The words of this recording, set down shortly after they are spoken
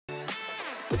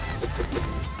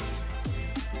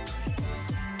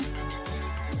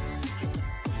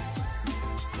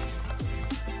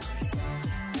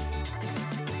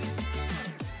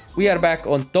We are back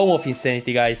on Tome of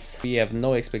Insanity, guys. We have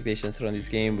no expectations from this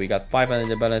game. We got 500 in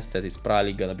the balance that is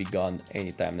probably gonna be gone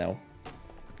anytime now.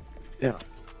 Yeah.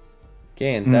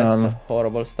 Okay, and that's a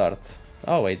horrible start.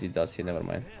 Oh wait, it does. Never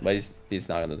mind. But it's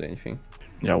not gonna do anything.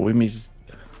 Yeah, we missed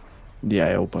the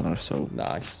eye opener, so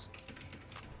nice.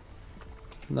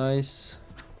 Nice.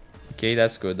 Okay,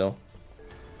 that's good though.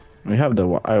 We have the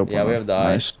eye opener. Yeah, we have the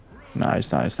eye.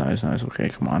 Nice. Okay,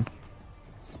 come on.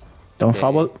 Don't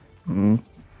fumble.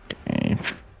 Okay.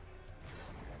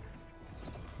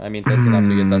 I mean, that's enough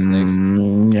to get us next.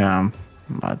 Yeah,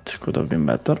 but could have been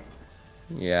better.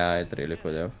 Yeah, it really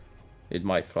could have. It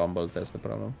might fumble, that's the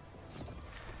problem.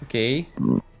 Okay.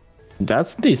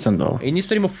 That's decent though. It needs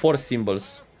to remove 4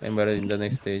 symbols and we're in the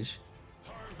next stage.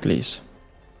 Please.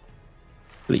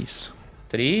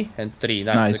 3 and 3.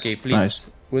 Nice. Okay, please. Nice.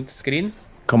 Good screen.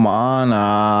 Come on.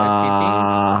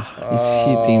 It's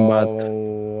hitting,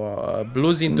 but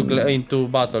blues into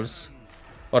bottles.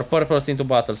 Or purples into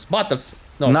bottles. Bottles!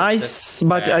 No. Nice,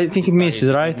 but I think it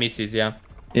misses, right? It misses, yeah.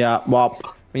 Yeah, wow.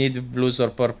 We need blues or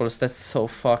purples. That's so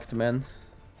fucked, man.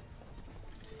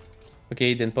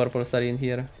 Okay, then purples are in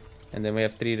here. And then we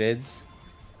have 3 reds.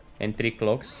 And 3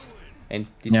 clocks. And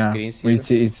these greens here.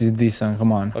 It's decent,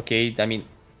 come on. Okay, I mean...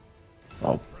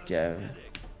 Oh. Yeah.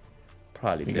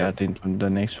 Probably we got into the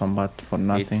next one, but for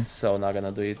nothing. It's so not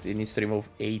gonna do it. It needs to remove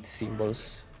 8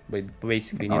 symbols. But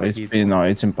basically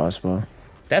it's impossible.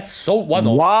 That's so one.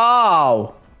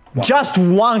 Wow! Just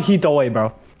one hit away,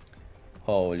 bro.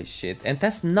 Holy shit. And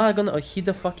that's not gonna hit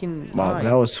the fucking wow, eye.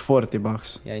 That was 40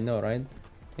 bucks. Yeah, I know, right?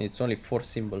 It's only 4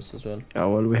 symbols as well. Yeah,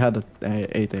 well, we had a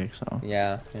 8x, so...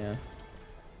 Yeah.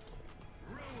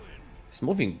 It's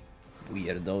moving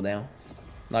weird though now.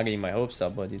 Not getting my hopes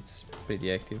up, but it's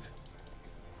pretty active.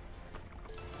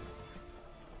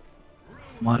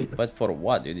 But for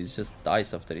what, dude? It's just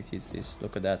dice after it hits this.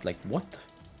 Look at that, like, what?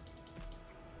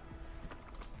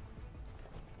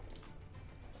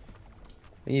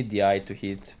 We need the eye to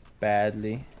hit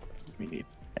badly. We need...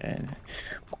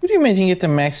 could you imagine get a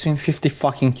max win 50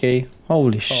 fucking K?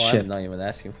 Holy shit. I'm not even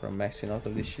asking for a max win out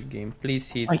of this shit game.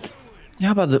 Please hit. Like,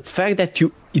 yeah, but the fact that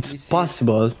it's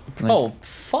possible. Bro, like,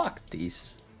 fuck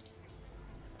this.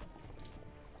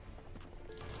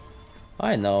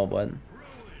 I know, but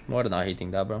we're not hitting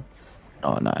that, bro.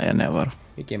 Oh, no, yeah, never.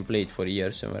 We can play it for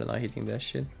years and we're not hitting that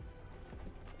shit.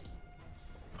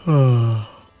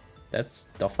 That's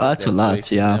tough. That's a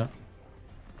lot, yeah.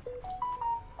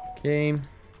 Okay.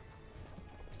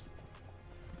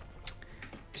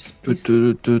 Just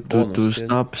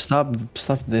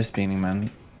stop this spinning,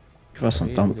 man. Give us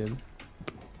some time.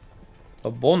 A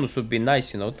bonus would be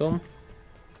nice, you know, Tom.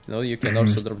 You know, you can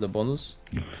also drop the bonus.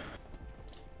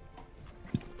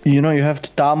 You know, you have to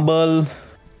tumble.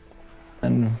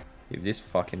 And if this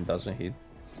fucking doesn't hit,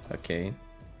 okay,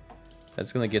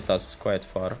 that's gonna get us quite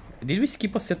far. Did we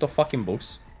skip a set of fucking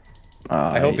books?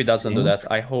 I hope it doesn't do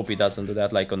that. I hope it doesn't do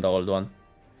that like on the old one.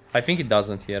 I think it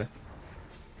doesn't here.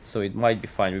 So it might be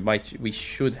fine. We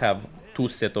should have 2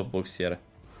 sets of books here.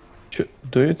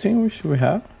 Do you think we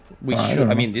have? We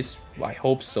should. I mean, this. I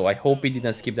hope so. I hope it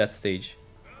didn't skip that stage.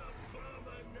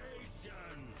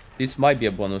 This might be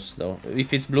a bonus though.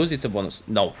 If it's blues, it's a bonus.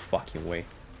 No fucking way.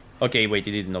 Okay, wait,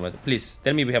 it didn't know matter. Please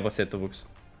tell me we have a set of books.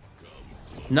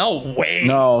 No way.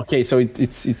 No, okay, so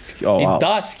it's oh, it wow.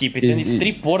 does skip it, and it's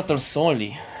 3 portals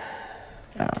only.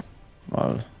 Yeah,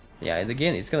 well. Yeah, and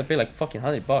again, it's gonna pay like fucking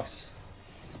 $100.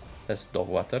 That's dog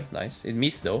water, nice. It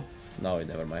missed though. No,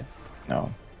 never mind.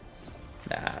 No.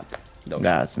 Nah.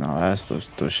 That's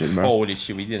too shit, bro. Holy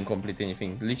shit, we didn't complete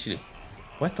anything. Literally.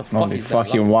 What the fuck only is that?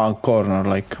 Fucking one corner,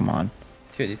 like, come on.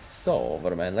 Dude, it's so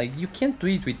over, man. Like, you can't do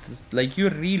it with, like, you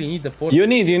really need the portal. You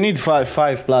need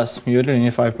 5 plus. You really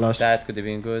need 5 plus. That could have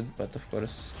been good, but of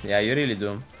course, yeah, you really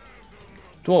do.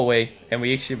 2 away, and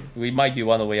we might be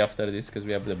 1 away after this because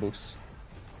we have the books.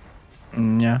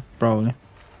 Yeah, probably.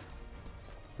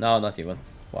 No, not even.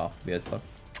 Wow, beautiful.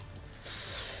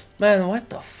 Man, what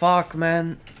the fuck,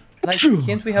 man? Like,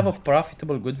 can't we have a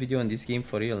profitable good video on this game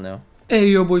for real now? Hey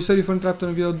yo boys, sorry for interrupting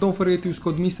the video. Don't forget to use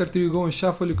code MrTree. You go on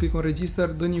shuffle, you click on register,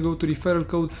 then you go to referral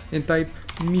code and type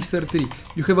MrTree.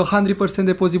 You have a 100%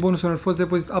 deposit bonus on your first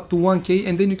deposit up to 1k,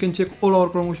 and then you can check all our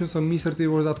promotions on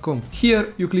MrTreeRewards.com.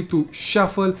 Here you click to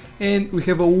shuffle and we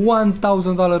have a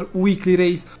 $1,000 weekly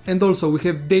raise, and also we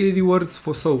have daily rewards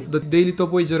for the daily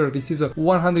top wagerer receives a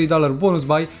 $100 bonus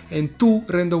buy, and 2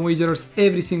 random wagerers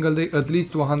every single day, at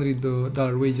least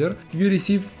 $100 wager, you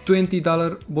receive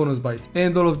 $20 bonus buys,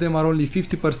 and all of them are only only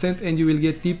 50% and you will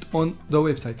get tipped on the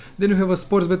website. Then we have a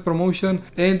sports bet promotion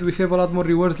and we have a lot more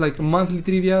rewards like monthly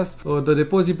trivias, the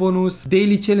deposit bonus,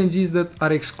 daily challenges that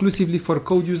are exclusively for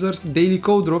code users, daily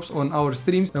code drops on our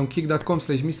streams on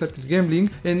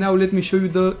kick.com/MrTreeGambling. And now let me show you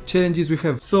the challenges we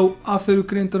have. So after you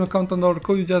create an account on our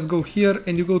code, you just go here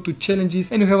and you go to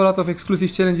challenges and you have a lot of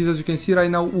exclusive challenges. As you can see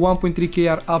right now, 1.3k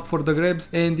are up for the grabs.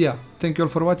 And yeah, thank you all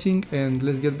for watching and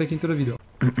let's get back into the video.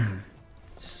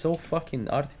 So fucking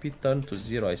RTP turned to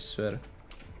 0, I swear.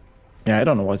 Yeah, I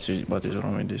don't know what is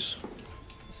wrong with this.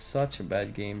 Such a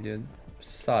bad game, dude.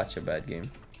 Such a bad game.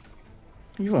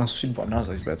 Even Sweet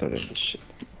Bonanza is better than this shit.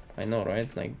 I know, right?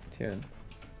 Like, dude.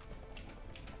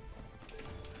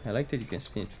 I like that you can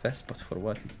spin it fast, but for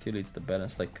what? It still eats the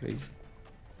balance like crazy.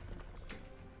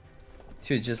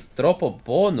 Dude, just drop a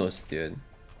bonus, dude.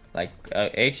 Like, an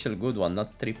actual good one,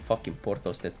 not 3 fucking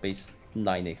portals that pays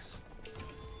 9x.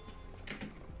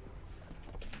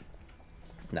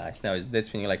 Nice, now he's dead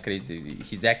spinning like crazy.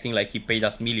 He's acting like he paid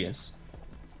us millions.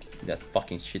 That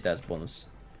fucking shit ass bonus.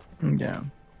 Yeah.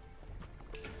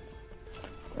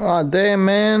 Ah, damn,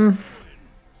 man.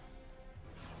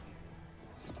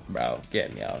 Bro,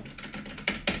 get me out.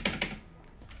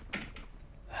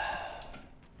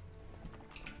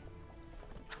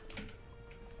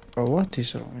 Oh, what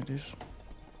is wrong with this?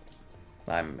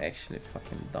 I'm actually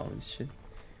fucking down with this shit.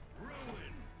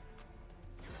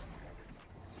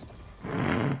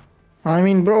 I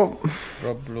mean, bro.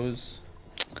 Drop blues.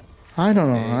 I don't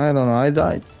know. Okay. I don't know. I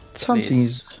died. Something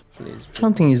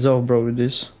is off, bro, with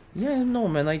this. Yeah, no,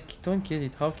 man. I don't get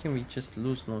it. How can we just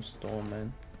lose no storm,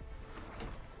 man?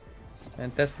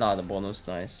 And that's not a bonus.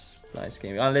 Nice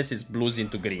game. Unless it's blues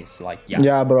into greens, like yeah.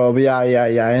 Yeah, bro.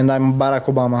 Yeah. And I'm Barack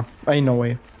Obama. Ain't no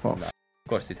way. Oh. Nah, of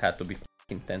course, it had to be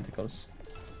fucking tentacles.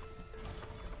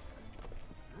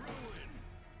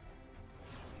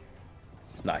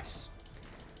 Nice.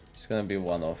 It's gonna be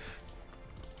one off.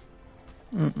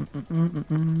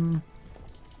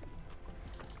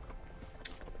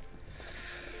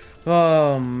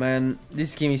 Oh man,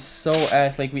 this game is so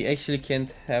ass. Like, we actually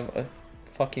can't have a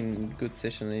fucking good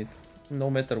session in it, no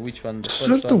matter which one.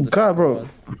 Swear to God, bro.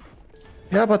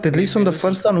 Yeah, but at least on the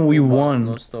first one we won.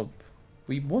 No stop.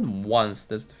 We won once.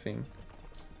 That's the thing.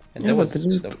 And yeah, that was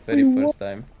the very first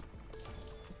time.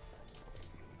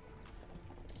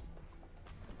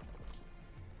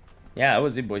 Yeah, that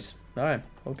was it, boys. Alright,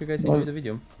 hope you guys enjoyed the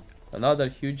video. Another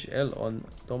huge L on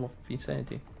Tome of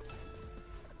Insanity.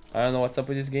 I don't know what's up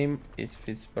with this game, if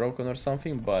it's broken or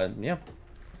something, but yeah.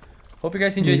 Hope you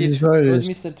guys enjoyed it. Good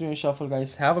MrTree and Shuffle,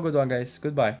 guys. Have a good one, guys.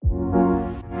 Goodbye.